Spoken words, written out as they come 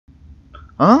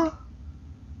Hã?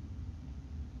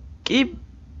 Que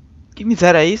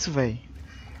miséria é isso, velho?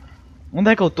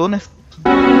 Onde é que eu tô, né?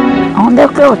 Onde é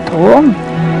que eu tô?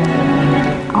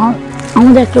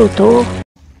 Onde é que eu tô?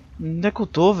 Onde é que eu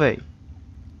tô, velho?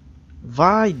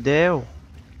 Vai, Del.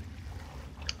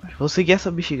 Vou seguir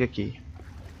essa bexiga aqui.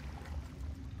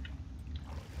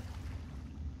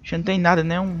 Já não tem nada,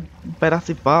 né? Um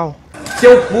pedaço de pau.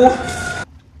 Seu cu!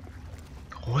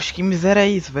 Oxe, que miséria é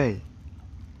isso, velho?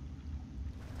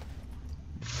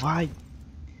 Vai.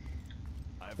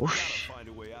 Oxe.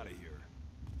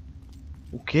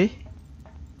 O quê?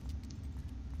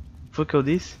 Foi o que eu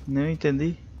disse? Nem eu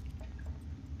entendi.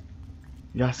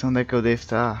 Já sei onde é que eu devo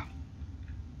estar.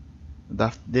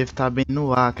 Devo estar bem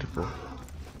no Acre, pô.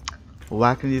 O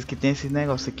Acre diz que tem esse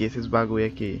negócio aqui, esses bagulho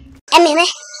aqui. É mesmo, é?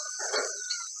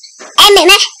 É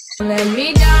mesmo, é? Let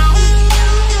me down.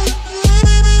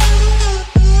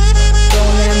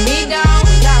 Don't let me down,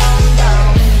 down,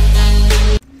 down.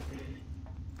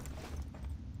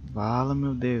 Fala,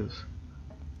 meu Deus.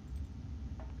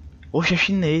 Oxe, é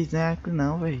chinês, né? Acre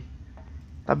não, velho.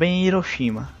 Tá bem em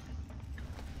Hiroshima.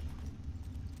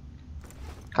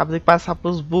 Acaba de passar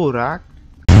pelos buracos.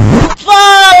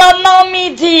 Fala, não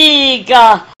me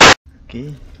diga!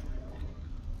 Aqui.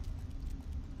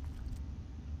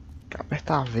 Tem que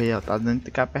apertar V, ó. Tá dando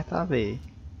que apertar V.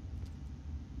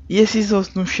 E esses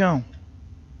ossos no chão?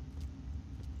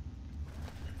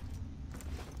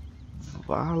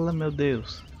 Fala, meu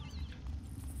Deus.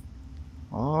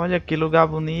 Olha que lugar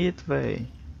bonito, velho.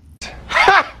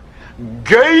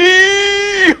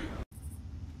 Gay!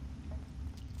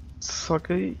 Só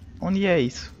que onde é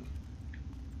isso?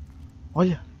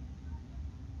 Olha.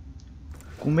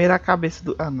 Comer a cabeça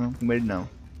do... Ah, não. Comer não.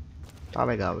 Tá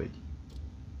legal ele.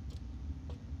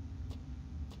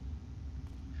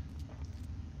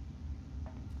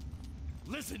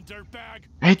 Listen, dirtbag.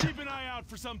 Eita. Keep an eye out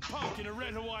for some punk in a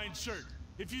red Hawaiian shirt.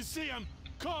 If you see him,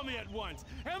 call me at once.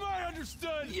 Am I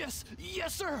understood? Yes,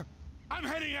 yes, sir. I'm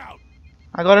heading out.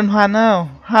 Agora não há não.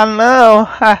 Ah não.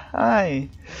 Ai.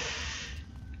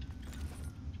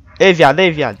 Ei, viado,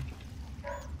 ei, viado.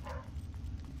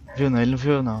 Viu não, ele não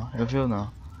viu não. Ele viu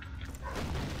não.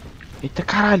 Eita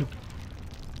caralho.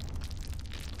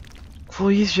 Que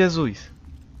foi isso, Jesus?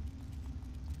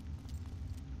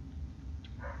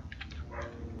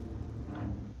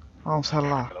 Ó, um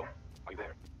celular. Hello? Are you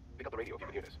there? Pick up the radio if you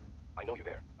can hear this. I know you're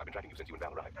there. I've been tracking you since you and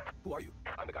Val arrived. Who are you?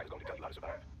 I'm the guy who's going to tell you how to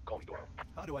survive. Call me Doyle.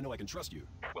 How do I know I can trust you?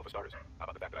 Well, for starters, how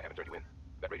about the fact that I haven't turned you in?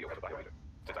 That radio has a biometer.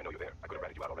 Since I know you're there, I could have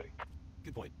ratted you out already.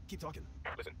 Good point. Keep talking.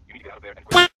 Listen, you need to get out of there and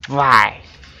quick. Vai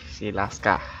se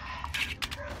lascar.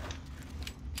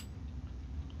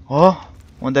 Ó,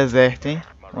 um deserto, hein?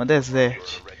 Um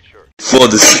deserto. Red shirt.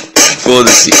 Foda-se,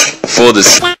 foda-se,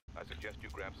 foda-se. I suggest you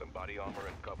grab some body armor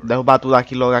and cover. Derrubar tudo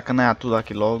aqui logo, acanhar tudo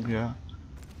aqui logo já.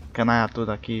 Acanhar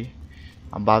tudo aqui.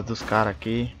 A base dos caras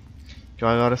aqui. Que eu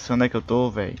agora sei onde é que eu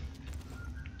tô, velho.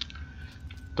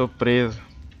 Tô preso.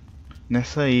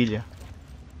 Nessa ilha.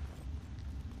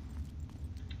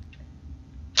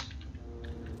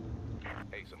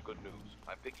 Hey, some good news.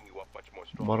 I'm picking you up much more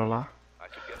strong. Bora lá. I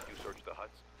suggest you search the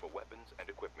huts for weapons and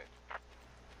equipment.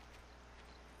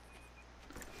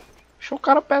 Deixa o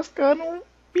cara pescando um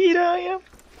piranha.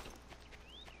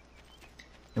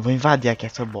 Eu vou invadir aqui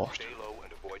essa bosta. Stay low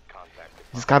and avoid contact.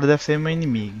 Esse cara deve ser meu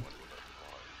inimigo.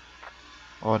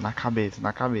 Ó, na cabeça,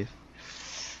 na cabeça.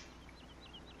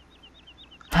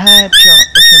 Tchau.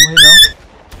 Oxe, morri não.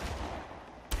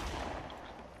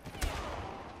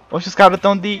 Oxe, os caras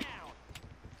estão de...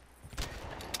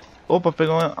 Opa,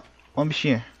 pegou uma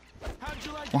bichinha.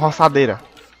 Uma roçadeira.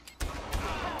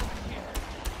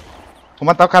 Vou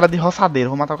matar o cara de roçadeira,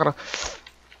 vou matar o cara...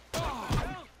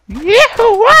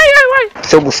 Vai.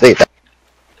 Seu buceta.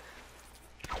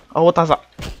 A outra azar.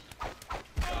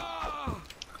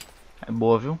 É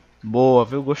boa, viu? Boa,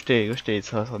 viu? Gostei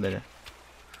dessa roçadeira.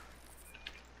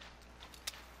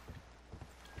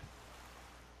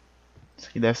 Isso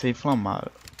aqui deve ser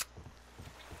inflamável.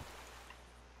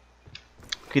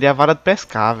 Queria a vara de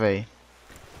pescar, velho.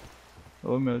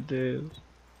 Oh, meu Deus.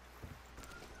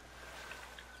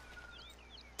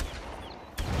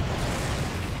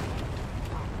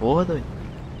 Porra, doido.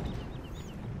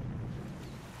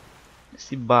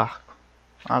 Esse barco.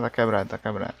 Ah, tá quebrado, tá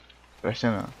quebrado.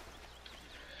 Presta não.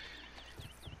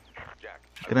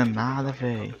 Granada,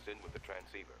 velho.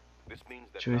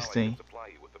 Deixa eu ver se tem.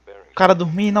 O cara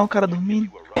dormindo, não, o cara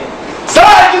dormindo.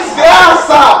 Sai,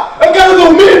 desgraça! Eu quero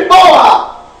dormir,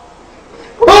 porra!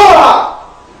 Porra!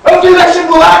 Eu fiz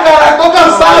vestibular, cara! Tô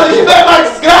cansado de ver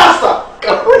mais desgraça!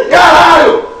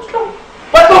 Caralho!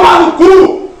 Vai tomar no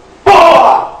cu!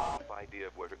 Porra!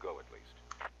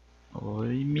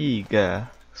 Oi, miga,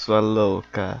 sua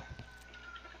louca.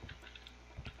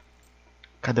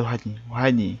 Cadê o radinho? O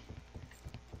radinho.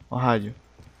 O rádio.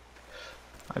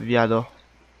 A viado, ó.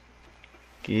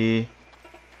 Que...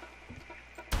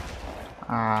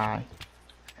 Ai.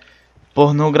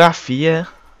 Pornografia.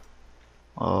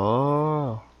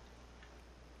 Ó.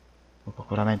 Vou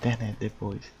procurar na internet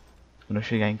depois. Quando eu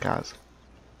chegar em casa.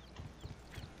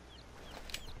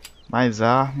 Mais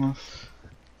armas.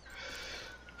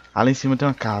 Ali em cima tem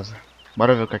uma casa.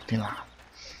 Bora ver o que é que tem lá.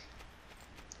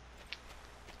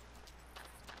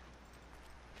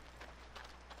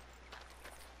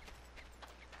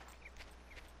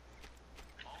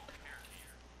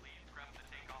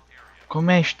 Como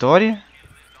é a história?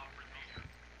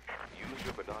 Use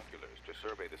your binoculars to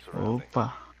survey the surroundings.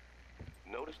 Opa.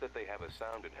 Notice that they have a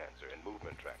sound enhancer and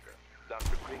movement tracker.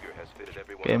 Dr. Krieger has fitted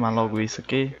everyone Queima on logo the isso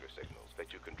aqui. locator signals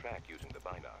that you can track using the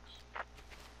binocs.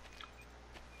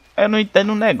 Eu não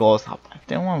entendo o negócio, rapaz.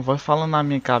 Tem uma voz falando na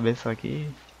minha cabeça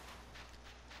aqui.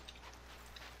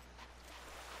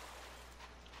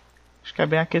 Acho que é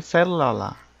bem aquele celular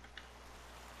lá.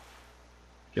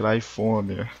 Aquele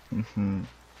iPhone.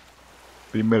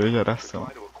 Primeira geração.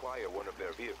 Try to acquire one of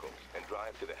their vehicles and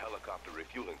drive to the helicopter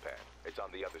refueling pad. It's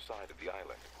on the other side of the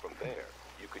island. From there,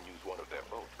 you can use one of their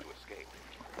boats to escape.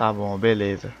 Tá bom,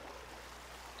 beleza.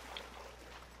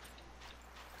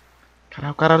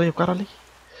 Caralho, o cara ali, o cara ali.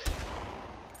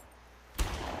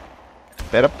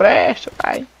 Espera, presta,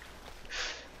 pai.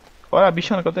 Olha a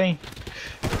bichona que eu tenho.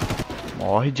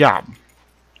 Morre, diabo.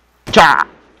 Tchá.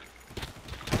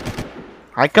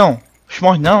 Ai, cão. Não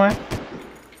morre não, é?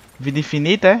 Vida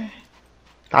infinita, é?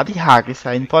 Tá de hack isso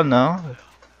aí, não pode não.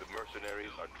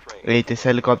 Eita, esse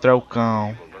helicóptero é o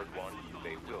cão.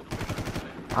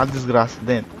 A desgraça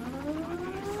dentro.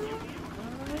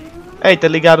 Eita,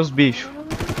 ligaram os bichos.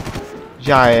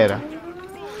 Já era.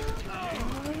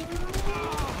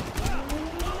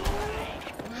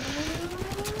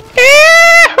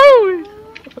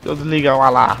 Vou desligar o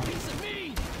alarme.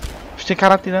 Tem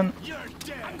cara atirando.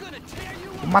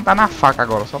 Vou matar na faca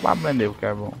agora, só pra aprender o que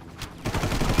é bom.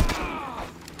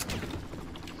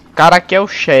 O cara aqui é o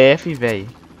chefe, velho.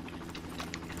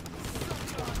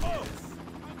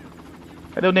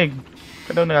 Cadê o nego?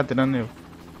 Cadê o nego atirando eu?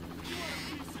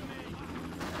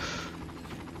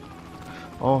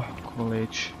 Ó,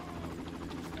 colete.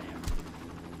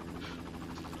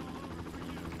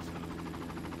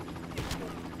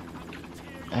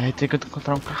 É, tem que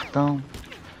encontrar um cartão.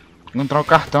 Encontrar o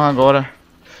cartão agora.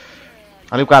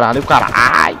 Ali o cara, ali o cara.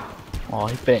 Ai!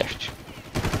 Morre, peste.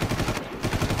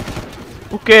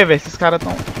 O que, velho? Esses caras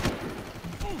tão...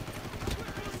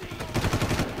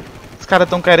 Esses caras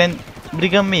tão querendo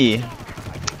brigar mesmo.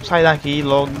 Sai daqui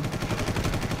logo.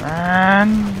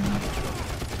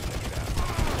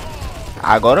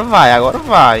 Agora vai, agora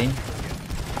vai.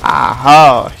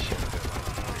 Arrocha.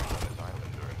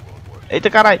 Eita,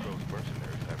 caralho.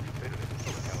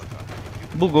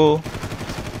 Bugou.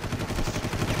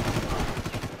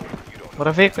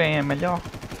 Bora ver quem é melhor.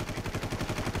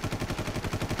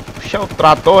 Puxa o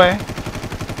trator, é?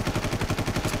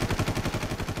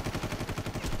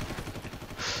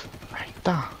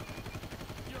 Eita.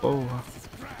 Porra.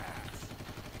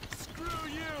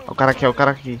 O cara aqui, o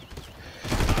cara aqui.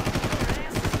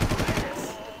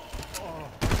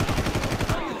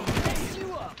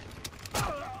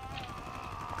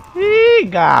 Ih,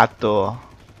 gato.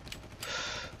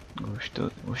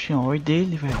 Gostou. Oxi, oi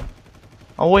dele, velho.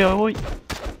 Oi, oi, oi.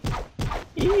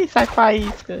 Ih, sai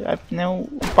faísca. É que nem o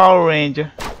Power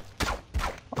Ranger.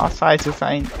 Ó, sai, você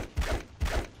saindo.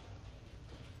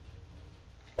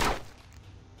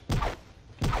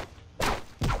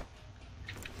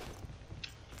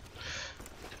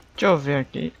 Deixa eu ver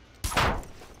aqui.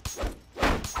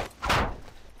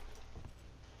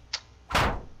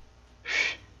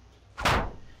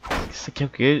 Isso aqui é o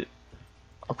que?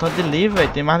 Olha o tanto de livro,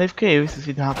 velho. Tem mais livro que eu, esses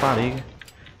filhos de rapariga.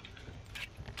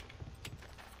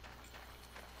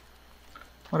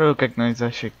 Bora ver o que é que nós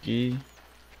achamos aqui.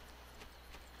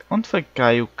 Onde foi que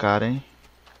caiu o cara, hein?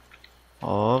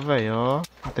 Ó, velho, ó.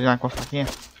 Vou treinar com a faquinha.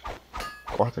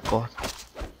 Corta, corta.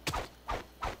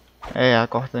 É, a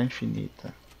corta é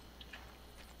infinita.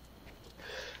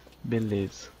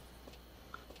 Beleza.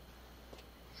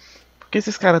 Por que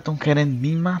esses caras estão querendo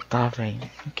me matar, velho?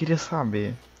 Eu queria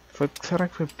saber. Será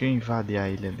que foi porque eu invadi a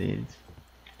ilha deles?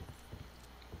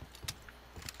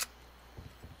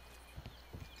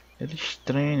 Eles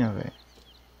treinam, velho.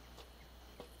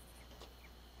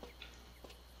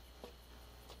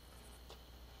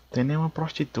 Tem nenhuma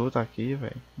prostituta aqui,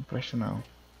 velho. Não presta não.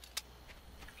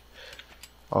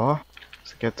 Ó,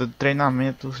 isso aqui é tudo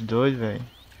treinamento dos dois, velho.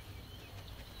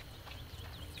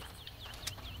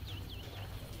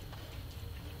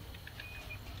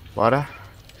 Bora.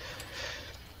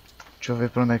 Deixa eu ver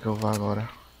pra onde é que eu vou agora.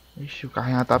 Ixi, o carro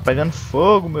já tá pegando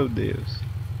fogo, meu Deus.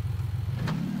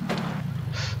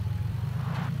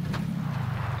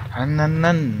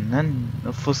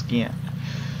 No fusquinha.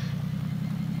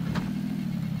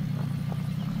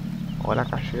 Olha a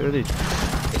caixeira dele.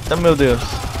 Eita, meu Deus.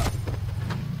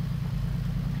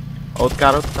 Outro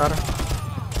cara, outro cara.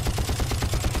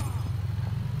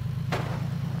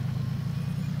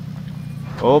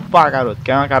 Opa, garoto.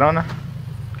 Quer uma carona?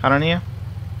 Caroninha?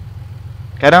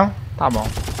 Quer não? Tá bom.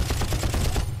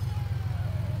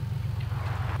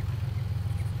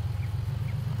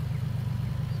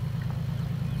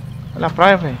 Olha a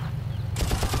praia, velho.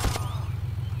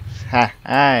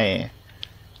 Ai.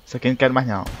 Isso aqui eu não quero mais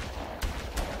não.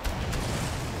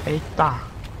 Eita,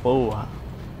 porra.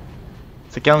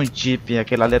 Isso aqui é um Jeep,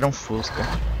 aquele ali era um Fusca.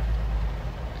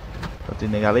 Pra te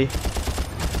negar ali.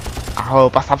 Ah,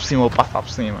 vou passar por cima, vou passar por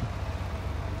cima.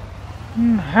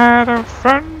 Had a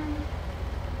fun.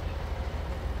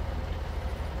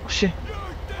 Oxê.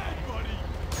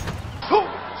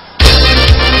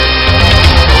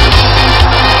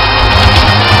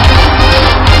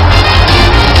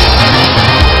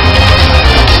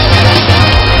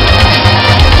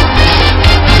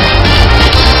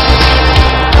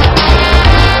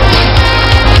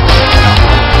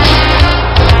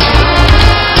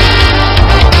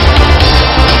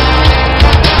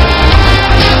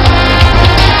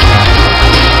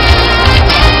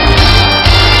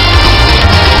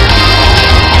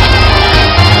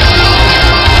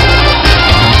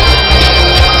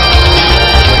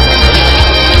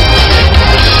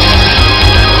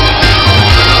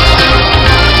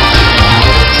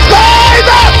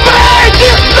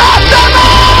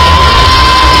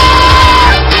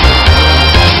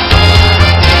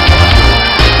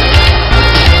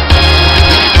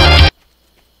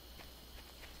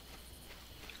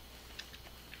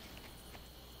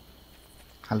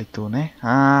 Ali tu, né?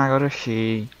 Ah, agora eu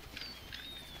achei.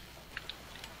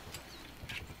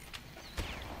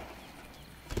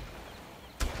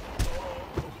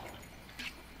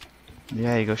 E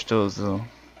aí, gostoso?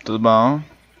 Tudo bom?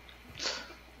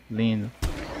 Lindo.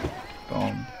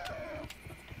 Bom.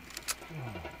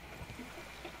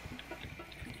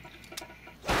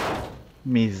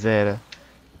 Miséria.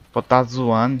 Pode tá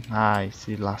zoando. Ai,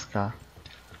 se lascar.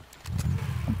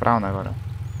 Comprar um agora.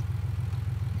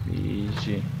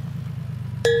 Vixe.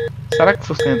 Será que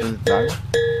Fusca entra dentro d'água?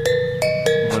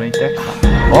 Vou nem testar.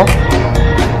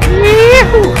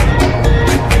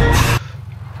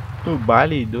 Ó! O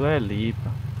baile do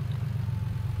Elipa.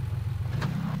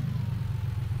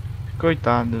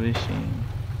 Coitado do bichinho.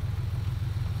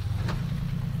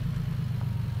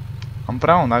 Vamos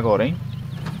pra onde agora, hein?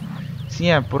 Sim,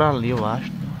 é por ali, eu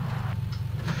acho.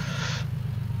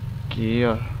 Aqui,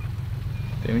 ó.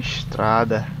 Tem uma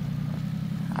estrada.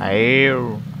 Aê!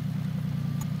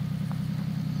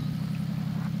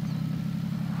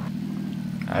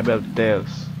 Ai, meu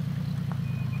Deus.